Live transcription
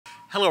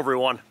Hello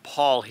everyone,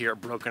 Paul here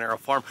at Broken Arrow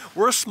Farm.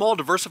 We're a small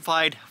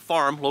diversified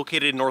farm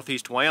located in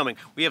northeast Wyoming.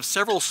 We have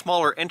several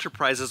smaller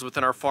enterprises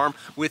within our farm,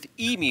 with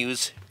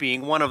emus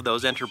being one of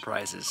those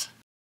enterprises.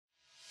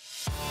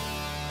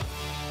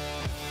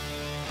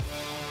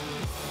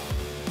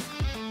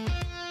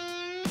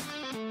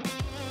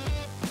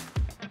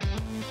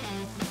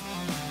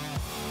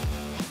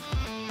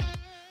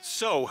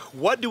 So,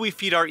 what do we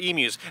feed our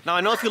emus? Now,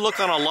 I know if you look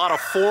on a lot of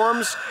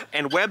forums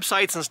and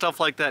websites and stuff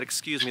like that,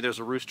 excuse me, there's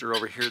a rooster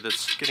over here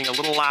that's getting a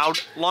little loud,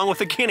 along with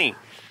a guinea.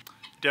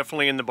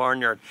 Definitely in the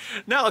barnyard.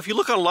 Now, if you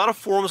look on a lot of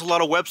forums, a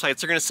lot of websites,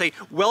 they're gonna say,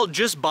 well,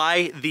 just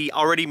buy the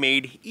already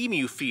made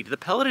emu feed, the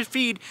pelleted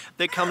feed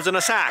that comes in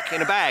a sack,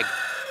 in a bag.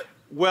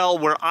 Well,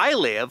 where I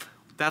live,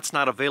 that's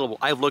not available.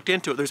 I've looked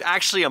into it. There's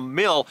actually a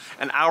mill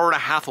an hour and a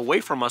half away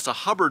from us, a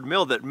Hubbard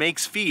mill that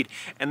makes feed,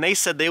 and they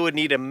said they would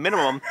need a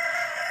minimum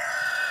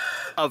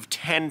of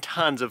 10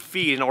 tons of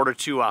feed in order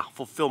to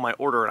fulfill my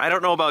order. And I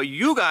don't know about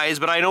you guys,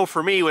 but I know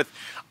for me, with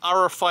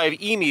our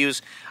 5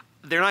 emus,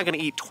 they're not going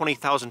to eat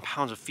 20,000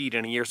 pounds of feed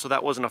in a year, so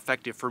that wasn't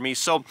effective for me.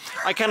 So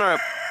I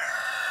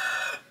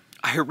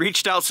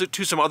reached out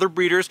to some other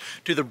breeders,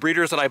 to the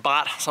breeders that I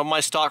bought some of my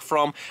stock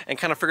from, and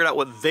kind of figured out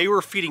what they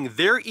were feeding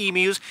their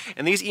emus.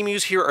 And these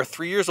emus here are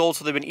 3 years old,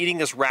 so they've been eating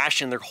this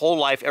ration their whole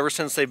life, ever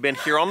since they've been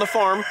here on the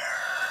farm.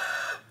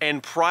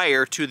 And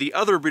prior to the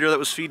other breeder that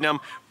was feeding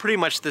them pretty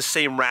much the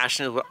same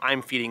ration as what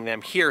I'm feeding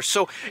them here.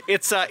 So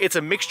it's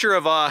a mixture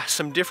of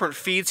some different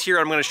feeds here.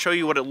 I'm going to show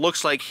you what it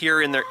looks like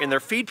here in their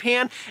feed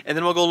pan, and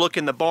then we'll go look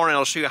in the barn and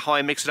I'll show you how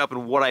I mix it up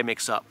and what I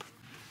mix up.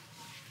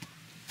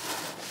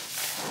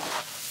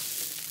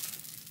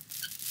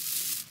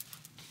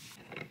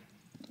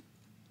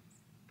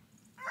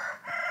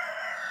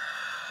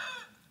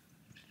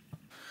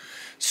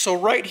 So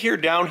right here,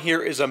 down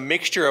here, is a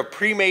mixture, a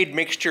pre-made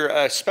mixture,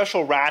 a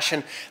special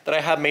ration that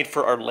I have made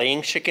for our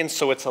laying chickens.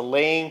 So it's a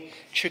laying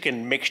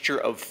chicken mixture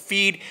of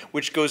feed,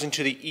 which goes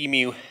into the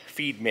emu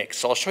feed mix.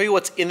 So I'll show you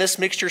what's in this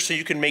mixture so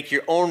you can make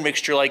your own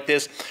mixture like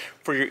this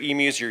for your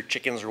emus, your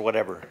chickens, or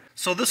whatever.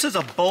 So this is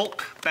a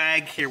bulk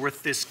bag here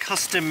with this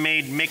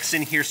custom-made mix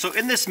in here. So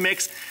in this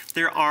mix,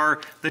 there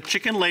are the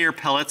chicken layer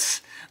pellets,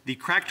 the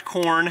cracked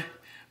corn,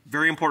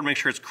 very important, make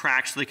sure it's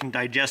cracked so they can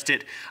digest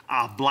it.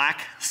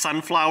 Black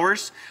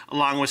sunflowers,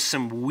 along with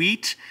some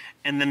wheat,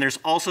 and then there's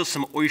also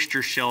some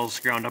oyster shells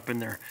ground up in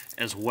there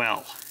as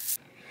well.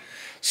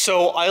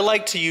 So I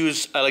like to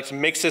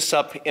mix this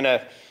up in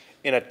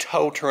a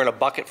tote or in a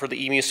bucket for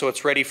the emu, so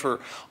it's ready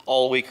for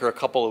all week or a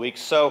couple of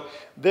weeks. So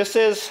this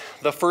is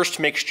the first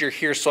mixture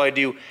here. So I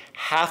do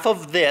half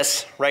of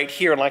this right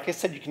here, and like I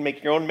said, you can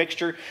make your own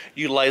mixture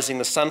utilizing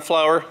the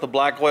sunflower, the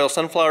black oil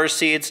sunflower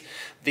seeds,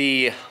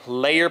 the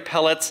layer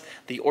pellets,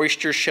 the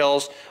oyster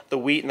shells, the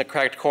wheat, and the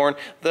cracked corn.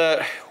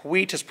 The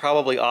wheat is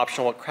probably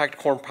optional, cracked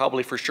corn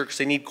probably for sure, because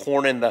they need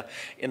corn in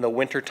the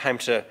winter time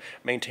to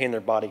maintain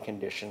their body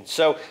condition.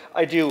 So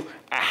I do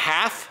a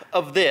half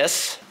of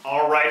this.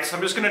 All right, so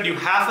I'm just gonna do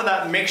half of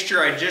that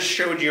mixture I just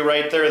showed you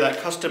right there,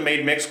 that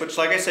custom-made mix, which,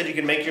 like I said, you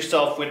can make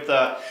yourself with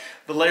the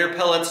layer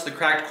pellets, the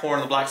cracked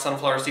corn, the black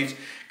sunflower seeds.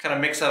 Kind of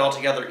mix that all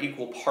together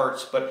equal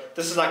parts. But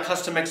this is that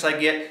custom mix I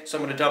get, so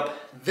I'm gonna dump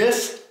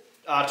this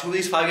 2 of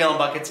these 5-gallon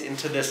buckets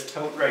into this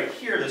tote right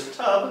here, this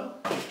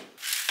tub.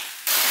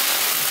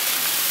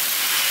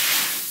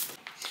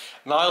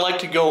 Now I like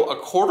to go a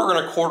quarter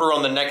and a quarter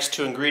on the next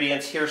 2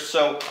 ingredients here.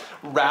 So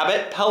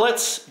rabbit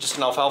pellets, just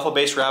an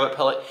alfalfa-based rabbit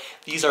pellet.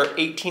 These are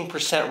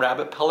 18%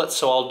 rabbit pellets,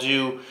 so I'll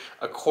do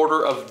a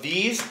quarter of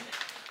these.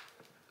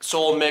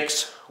 So I'll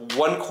mix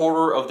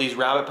 1/4 of these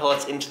rabbit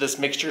pellets into this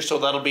mixture, so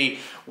that'll be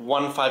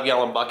 1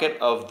 5-gallon bucket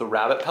of the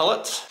rabbit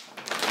pellets.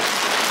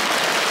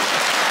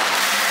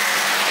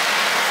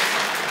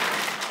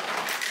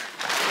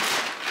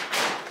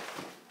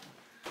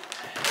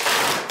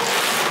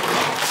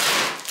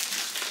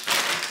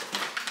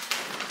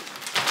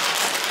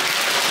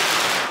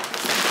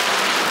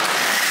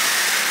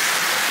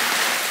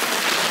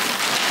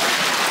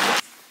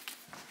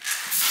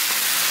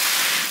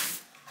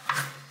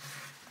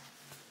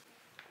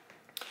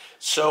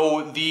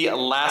 So the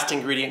last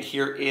ingredient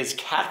here is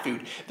cat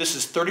food. This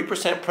is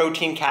 30%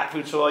 protein cat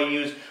food, so I'll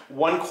use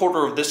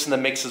 1/4 of this in the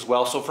mix as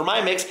well. So for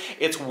my mix,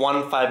 it's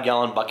 1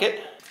 5-gallon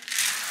bucket.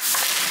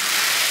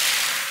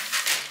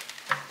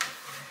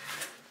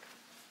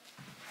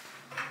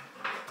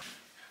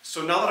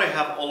 So now that I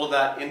have all of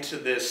that into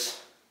this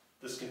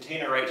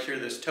container right here,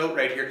 this tote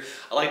right here,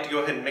 I like to go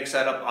ahead and mix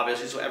that up,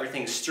 obviously, so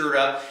everything's stirred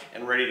up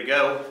and ready to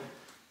go.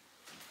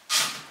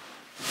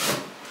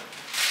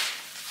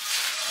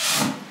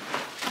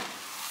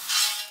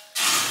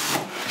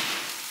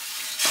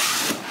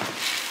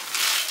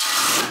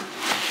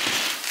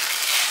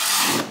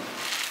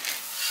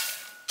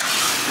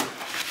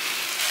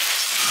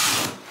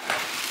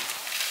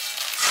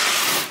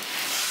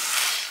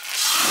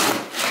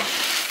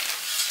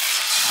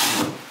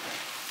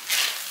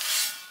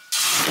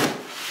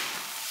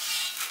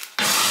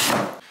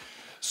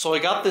 So I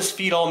got this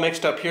feed all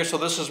mixed up here, so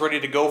this is ready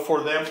to go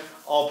for them,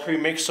 all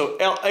pre-mixed. So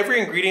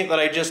every ingredient that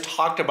I just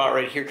talked about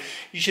right here,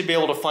 you should be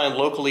able to find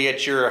locally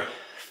at your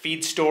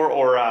feed store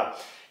or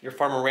your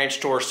farm and ranch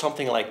store or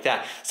something like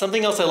that.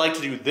 Something else I like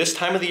to do this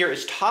time of the year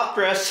is top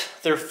dress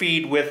their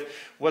feed with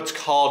what's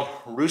called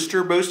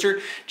Rooster Booster.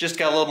 Just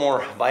got a little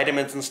more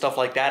vitamins and stuff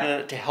like that in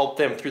it to help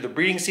them through the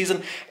breeding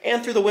season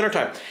and through the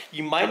wintertime.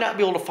 You might not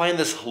be able to find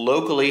this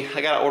locally.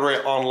 I gotta order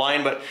it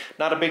online, but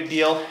not a big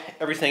deal.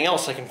 Everything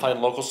else I can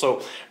find local.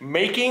 So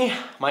making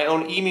my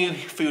own emu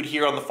food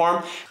here on the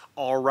farm.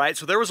 All right,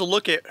 so there was a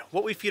look at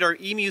what we feed our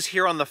emus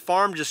here on the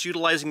farm, just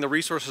utilizing the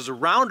resources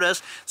around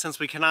us since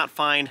we cannot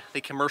find the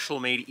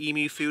commercial-made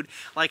emu food.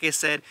 Like I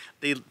said,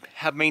 they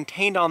have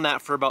maintained on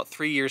that for about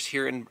 3 years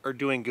here and are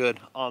doing good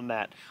on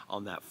that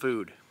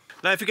food.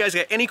 Now, if you guys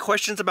got any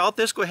questions about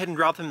this, go ahead and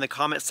drop them in the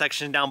comment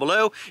section down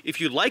below.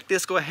 If you like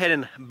this, go ahead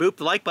and boop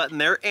the like button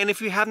there. And if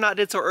you have not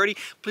did so already,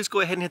 please go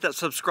ahead and hit that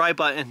subscribe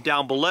button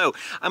down below.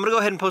 I'm gonna go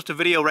ahead and post a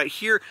video right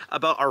here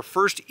about our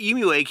first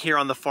emu egg here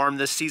on the farm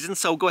this season,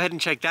 so go ahead and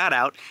check that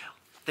out.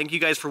 Thank you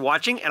guys for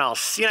watching, and I'll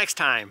see you next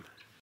time.